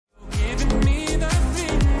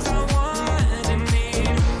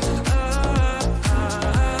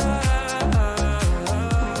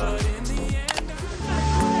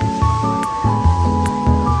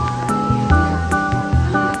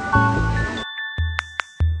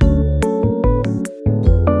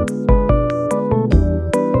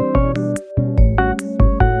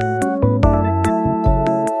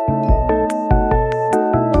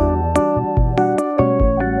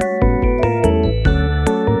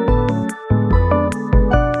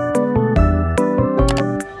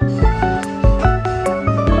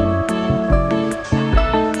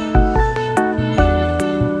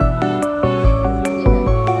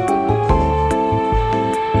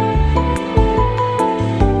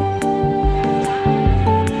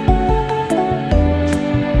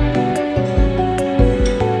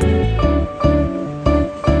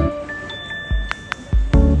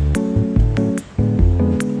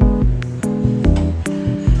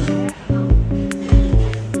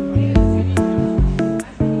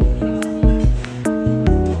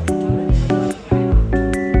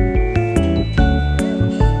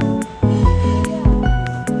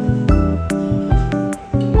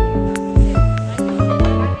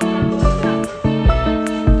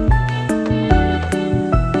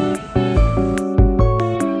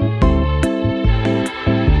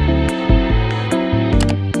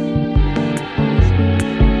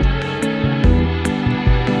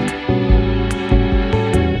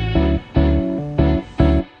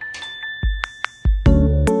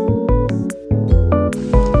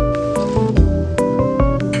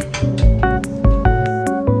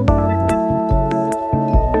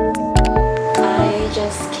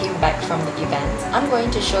from the event. I'm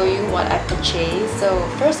going to show you what I purchased. So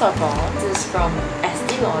first of all, this is from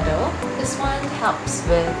Estee Lauder. This one helps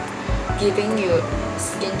with giving your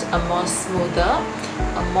skin a more smoother,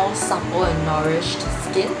 a more supple and nourished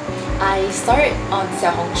skin. I saw it on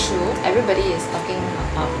Xiaohongshu. Everybody is talking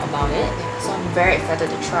about it, so I'm very excited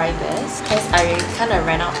to try this because I kind of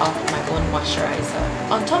ran out of my own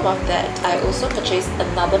moisturizer. On top of that, I also purchased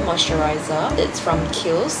another moisturizer. It's from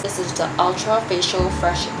Kiehl's. This is the Ultra Facial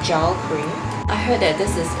Fresh Gel Cream. I heard that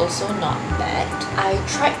this is also not bad. I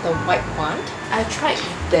tried the white one. I tried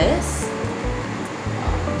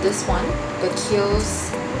this one, the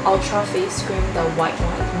Kiehl's Ultra Face Cream, the white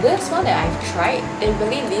one. This one that I've tried, it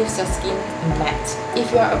really leaves your skin matte. If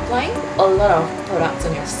you are applying a lot of products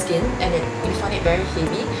on your skin and you find it very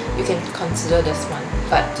heavy, you can consider this one.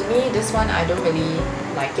 But to me, this one I don't really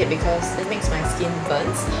like it because it makes my skin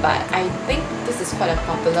burns. But I think this is quite a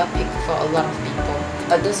popular pick for a lot of people.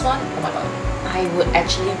 But this one, oh my god, I would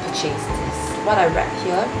actually purchase this. What I read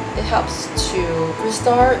here, it helps to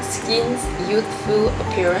restore skin's youthful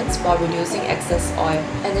appearance while reducing excess oil,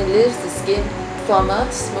 and it leaves the skin firmer,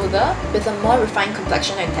 smoother, with a more refined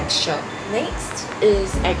complexion and texture. Next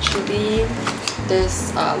is actually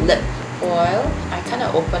this lip oil. I kind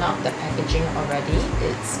of opened up the packaging already.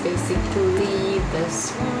 It's basically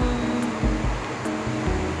this one.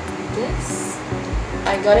 This.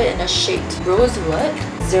 I got it in a shade Rosewood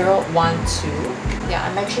 012. Yeah,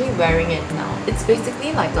 I'm actually wearing it now. It's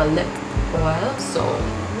basically like a lip oil, so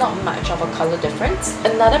not much of a color difference.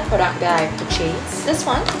 Another product that I purchased, this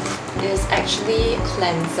one is actually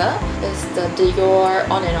cleanser. It's the Dior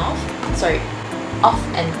On and Off. Sorry, Off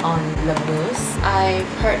and On Glamorous. I've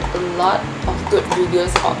heard a lot of good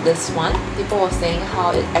reviews about this one. People were saying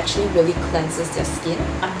how it actually really cleanses their skin.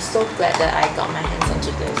 I'm so glad that I got my hands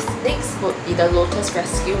onto this. Next would be the Lotus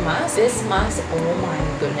Rescue Mask. This mask, oh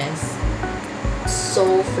my goodness,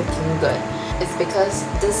 so freaking good. It's because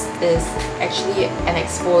this is actually an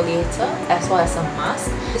exfoliator as well as a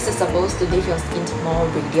mask. This is supposed to leave your skin more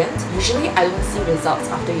radiant. Usually I don't see results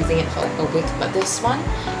after using it for like a week, but this one,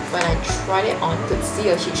 when I tried it on, could see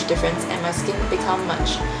a huge difference and my skin become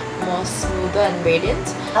much more smoother and radiant.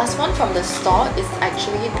 Last one from the store is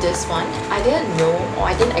actually this one. I didn't know, or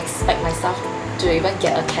I didn't expect myself to even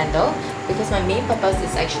get a candle because my main purpose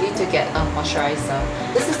is actually to get a moisturizer.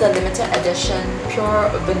 This is the limited edition pure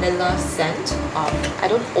vanilla scent. I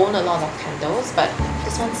don't own a lot of candles, but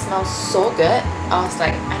this one smells so good. I was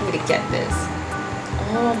like, I need to get this.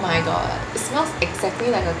 Oh my god, it smells exactly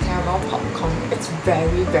like a caramel popcorn. It's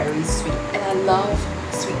very, very sweet, and I love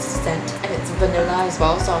sweet scent, and it's vanilla as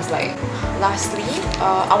well, so I was like, lastly,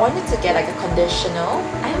 I wanted to get like a conditioner.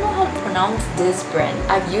 I don't know how to pronounce this brand.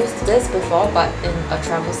 I've used this before, but in a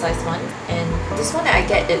travel size one, and this one that I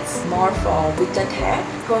get, it's more for weakened hair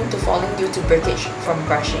prone to falling due to breakage from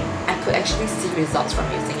brushing. I could actually see results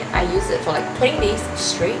from using it. I used it for like 20 days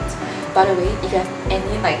straight. By the way, if you have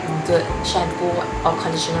any like good shampoo or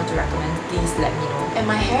conditioner to recommend, please let me know. And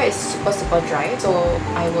my hair is super dry, so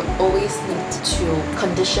I would always need to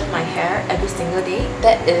condition my hair every single day.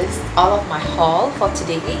 That is all of my haul for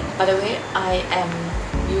today. By the way, I am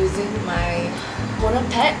using my toner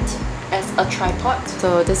pad as a tripod.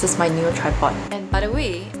 So this is my new tripod. And by the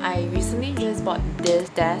way, I recently just bought this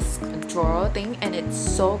desk drawer thing, and it's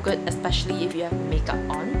so good, especially if you have makeup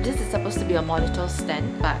on. This is supposed to be a monitor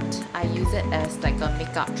stand, but I use it as like a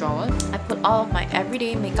makeup drawer. I put all of my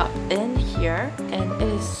everyday makeup in here, and it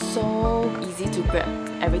is so easy to grab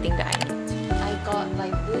everything that I need. I got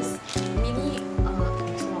like this mini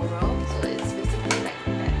drawer, so it's basically like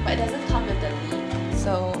that, but it doesn't come with the lid.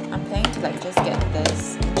 So I'm planning to like just get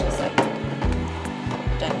this, just like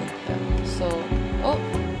done here. So, oh,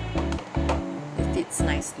 it fits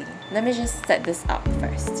nicely. Let me just set this up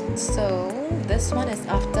first. So this one is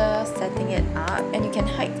after setting it up, and you can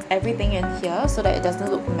hide everything in here so that it doesn't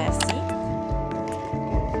look messy.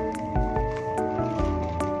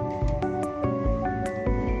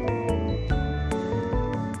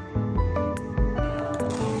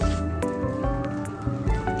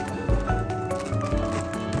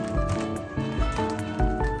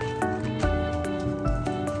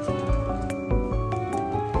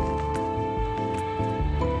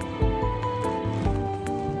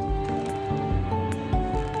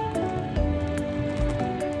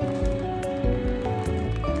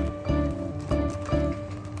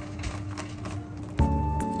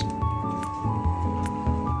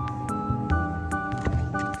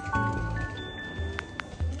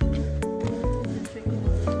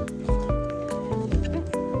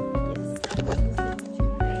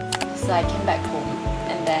 So I came back home,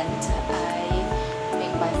 and then I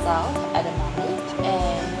made myself edamame,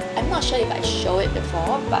 and I'm not not sure if I showed it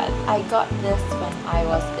before, but I got this when I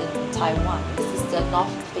was in Taiwan. This is the North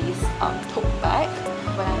Face tote bag.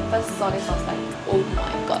 When I first saw this, I was like, oh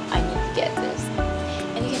my god, I need to get this.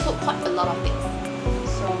 And you can put quite a lot of things.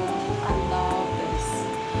 So I love this.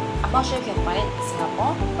 I'm not sure if you can find it in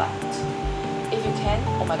Singapore, but if you can,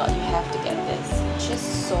 oh my god, you have to get this. It's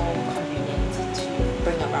just so convenient to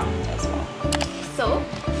bring around as well. So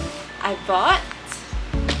I bought,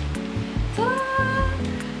 ta-da!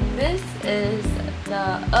 This is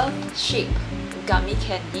the Earth Shape Gummy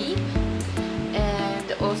Candy,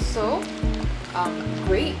 and also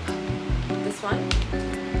grape. This one.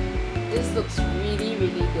 This looks really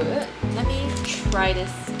good. Let me try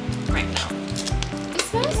this right now. It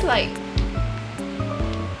smells like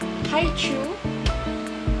Haichu,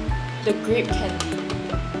 the grape candy.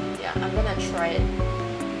 Yeah, I'm gonna try it.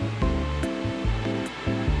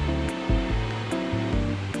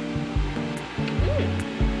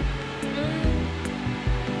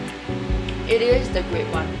 It is the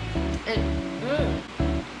grape one. And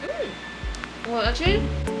well, actually,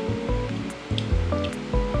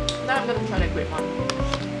 now I'm gonna try the grape one.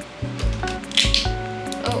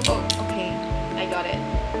 Oh, okay, I got it.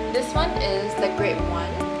 This one is the grape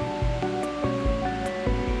one.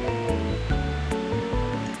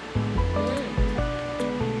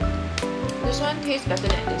 This one tastes better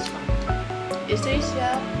than this one. It says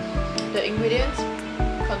here the ingredients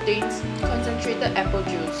contains concentrated apple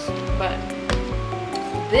juice, but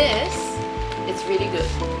this is really good.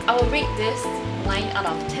 I will rate this 9 out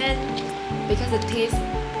of 10 because it tastes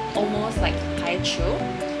almost like Haichu.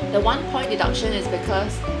 The 1 point deduction is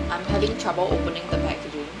because I'm having trouble opening the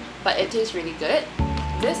packaging, but it tastes really good.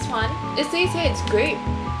 This one, it says here it's grape,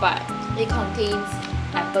 but it contains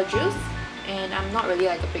apple juice, and I'm not really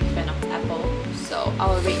like a big fan of apple, so I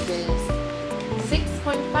will rate this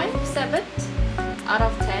 6.57 out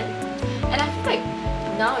of 10. And I feel like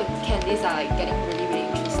now candies are like getting really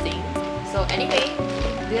interesting. So anyway,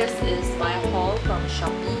 this is my haul from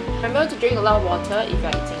Shopee. Remember to drink a lot of water if you're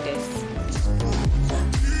eating this.